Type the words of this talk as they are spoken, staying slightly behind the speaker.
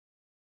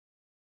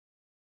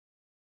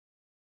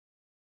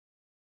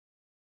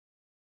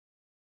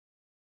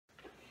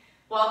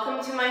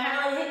Welcome to my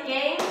Highland Hit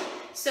game.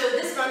 So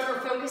this month we're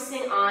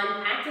focusing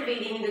on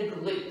activating the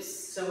glutes.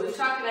 So we've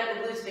talked about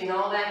the glutes being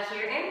all back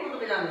here and a little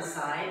bit on the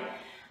side.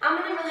 I'm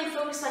going to really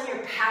focus on your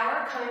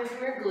power coming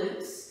from your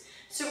glutes.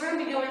 So we're going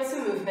to be doing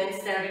some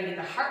movements that are going to get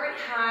the heart rate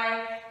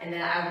high, and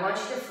then I want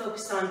you to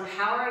focus on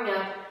powering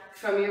up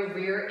from your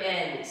rear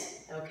end.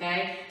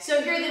 Okay?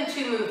 So here are the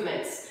two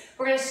movements.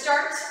 We're going to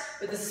start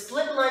with a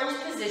split lunge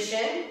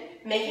position,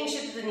 making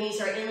sure that the knees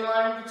are in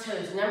line with the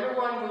toes. Number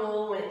one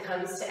rule when it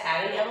comes to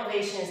adding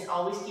elevation is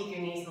always keep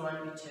your knees in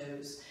line with your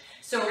toes.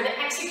 So we're going to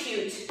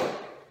execute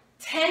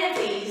 10 of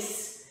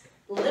these,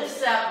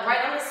 lifts up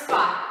right on the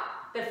spot.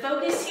 The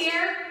focus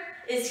here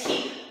is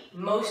keep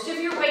most of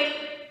your weight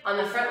on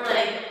the front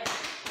leg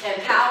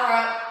and power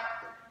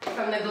up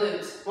from the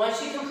glutes.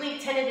 Once you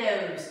complete 10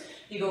 of those,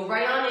 you go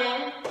right on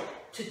in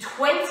to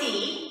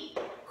 20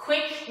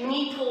 quick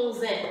knee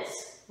pull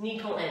ins.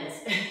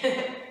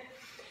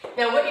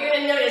 Now what you're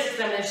going to notice, because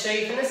I'm going to show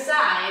you from the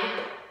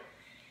side,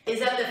 is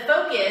that the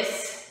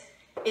focus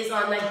is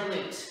on the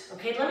glute.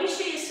 Okay, let me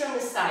show you this from the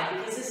side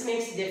because this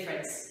makes a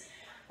difference.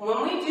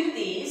 When we do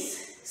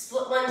these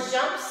split lunge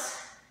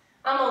jumps,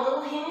 I'm a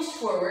little hinged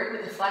forward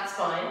with a flat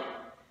spine.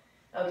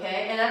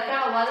 Okay, and I've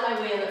got a lot of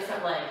my weight on the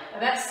front leg.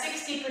 About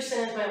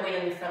 60% of my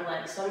weight on the front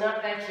leg, so I'm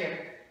not back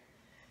here.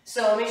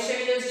 So let me show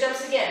you those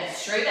jumps again.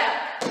 Straight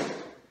up.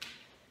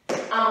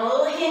 I'm a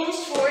little hinged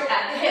forward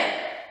at the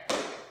hip.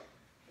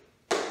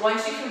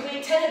 Once you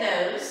complete 10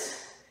 of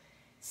those,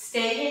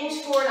 stay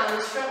hinged forward on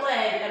this front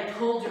leg and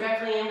pull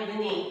directly into the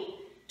knee.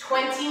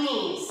 20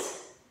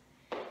 knees.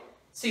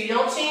 So you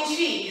don't change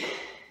feet.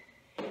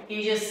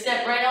 You just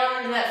step right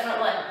on into that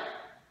front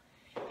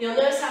leg. You'll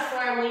notice how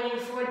far I'm leaning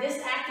forward.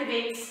 This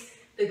activates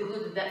the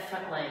glute of that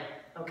front leg,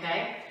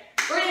 okay?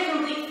 We're going to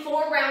complete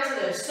 4 rounds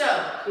of those. So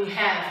we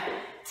have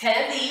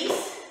 10 of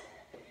these,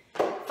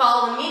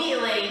 followed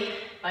immediately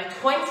by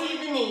 20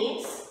 of the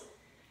knees.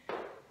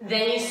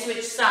 Then you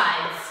switch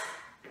sides.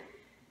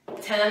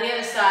 10 on the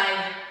other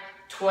side,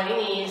 20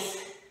 knees.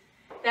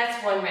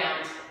 That's 1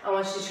 round. I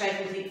want you to try to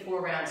complete 4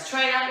 rounds.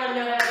 Try it out, let me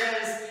know how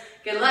it goes.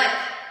 Good luck.